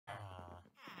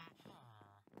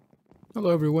Hello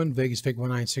everyone, Vegas Fake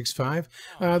 1965.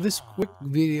 This quick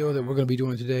video that we're going to be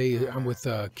doing today, I'm with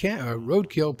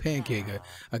Roadkill Pancake,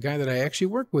 a guy that I actually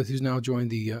work with who's now joined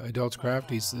the Adults Craft.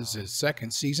 This is his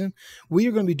second season. We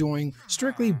are going to be doing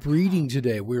strictly breeding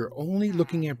today. We're only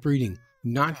looking at breeding,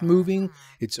 not moving.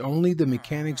 It's only the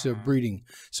mechanics of breeding.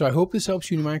 So I hope this helps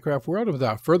you in the Minecraft world. And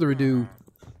without further ado,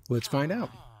 let's find out.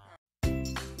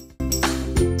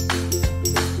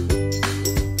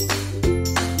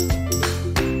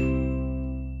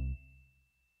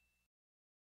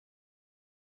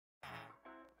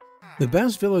 The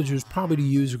best villagers probably to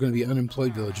use are going to be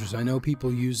unemployed villagers. I know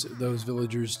people use those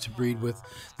villagers to breed with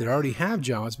that already have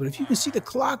jobs, but if you can see the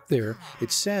clock there,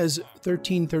 it says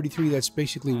 13:33. That's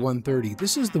basically 1:30.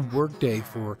 This is the work day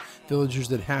for villagers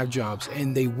that have jobs,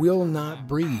 and they will not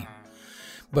breed.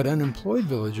 But unemployed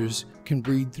villagers can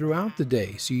breed throughout the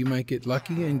day, so you might get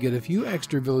lucky and get a few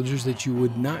extra villagers that you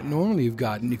would not normally have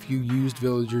gotten if you used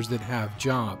villagers that have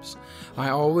jobs. I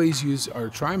always use, or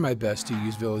try my best to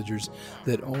use, villagers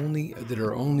that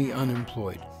are only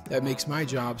unemployed. That makes my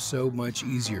job so much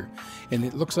easier. And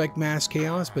it looks like mass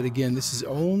chaos, but again, this is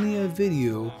only a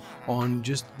video on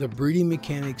just the breeding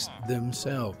mechanics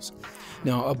themselves.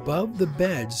 Now, above the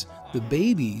beds, the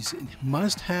babies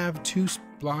must have 2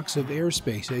 blocks of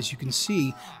airspace. As you can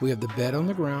see, we have the bed on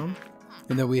the ground,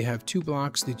 and then we have 2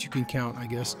 blocks that you can count, I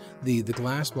guess, the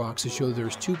glass blocks to show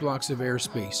there's 2 blocks of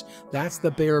airspace. That's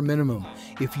the bare minimum.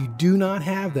 If you do not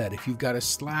have that, if you've got a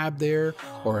slab there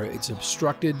or it's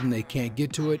obstructed and they can't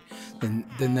get to it,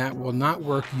 then that will not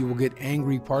work. You will get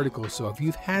angry particles. So if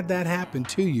you've had that happen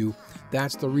to you,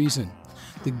 that's the reason.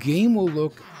 The game will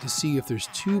look to see if there's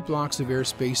 2 blocks of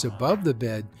airspace above the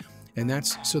bed, and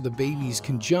that's so the babies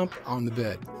can jump on the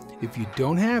bed. If you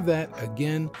don't have that,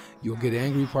 again, you'll get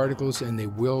angry particles and they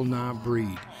will not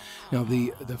breed. Now,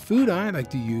 the food I like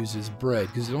to use is bread,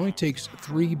 because it only takes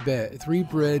 3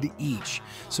 bread each.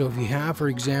 So if you have, for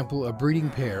example, a breeding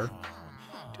pair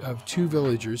of 2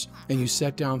 villagers, and you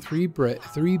set down 3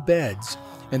 beds,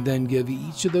 and then give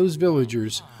each of those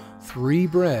villagers 3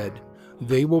 bread,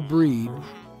 they will breed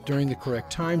during the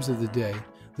correct times of the day.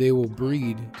 They will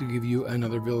breed to give you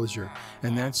another villager.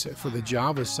 And that's for the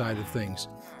Java side of things.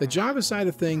 The Java side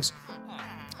of things,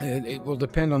 it will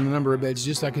depend on the number of beds,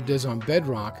 just like it does on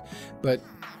Bedrock. But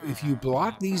if you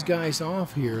block these guys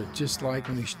off here, just like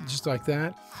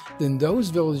that, then those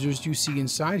villagers you see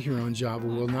inside here on Java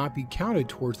will not be counted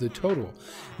towards the total.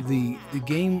 The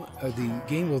game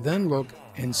will then look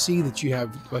and see that you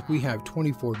have, like we have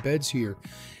 24 beds here,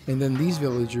 and then these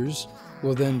villagers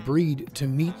will then breed to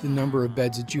meet the number of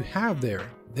beds that you have there.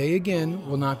 They again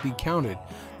will not be counted.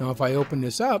 Now if I open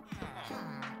this up,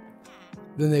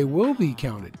 then they will be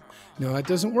counted. Now that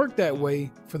doesn't work that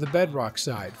way for the Bedrock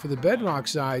side. For the Bedrock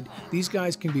side, these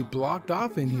guys can be blocked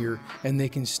off in here and they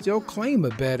can still claim a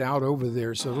bed out over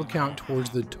there, so it'll count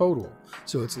towards the total.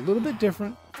 So it's a little bit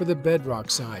different for the Bedrock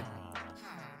side.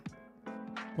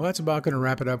 Well, that's about going to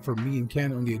wrap it up for me and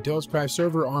Ken on the Adults Craft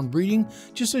server on breeding.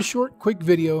 Just a short, quick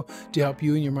video to help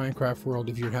you in your Minecraft world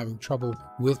if you're having trouble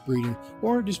with breeding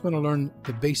or just want to learn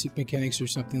the basic mechanics or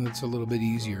something that's a little bit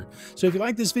easier. So if you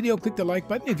like this video, click the like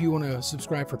button. If you want to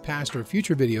subscribe for past or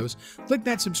future videos, click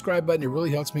that subscribe button. It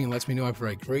really helps me and lets me know I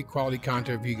provide great quality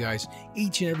content for you guys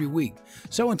each and every week.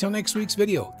 So until next week's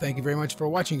video, thank you very much for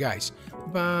watching, guys.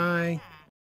 Bye.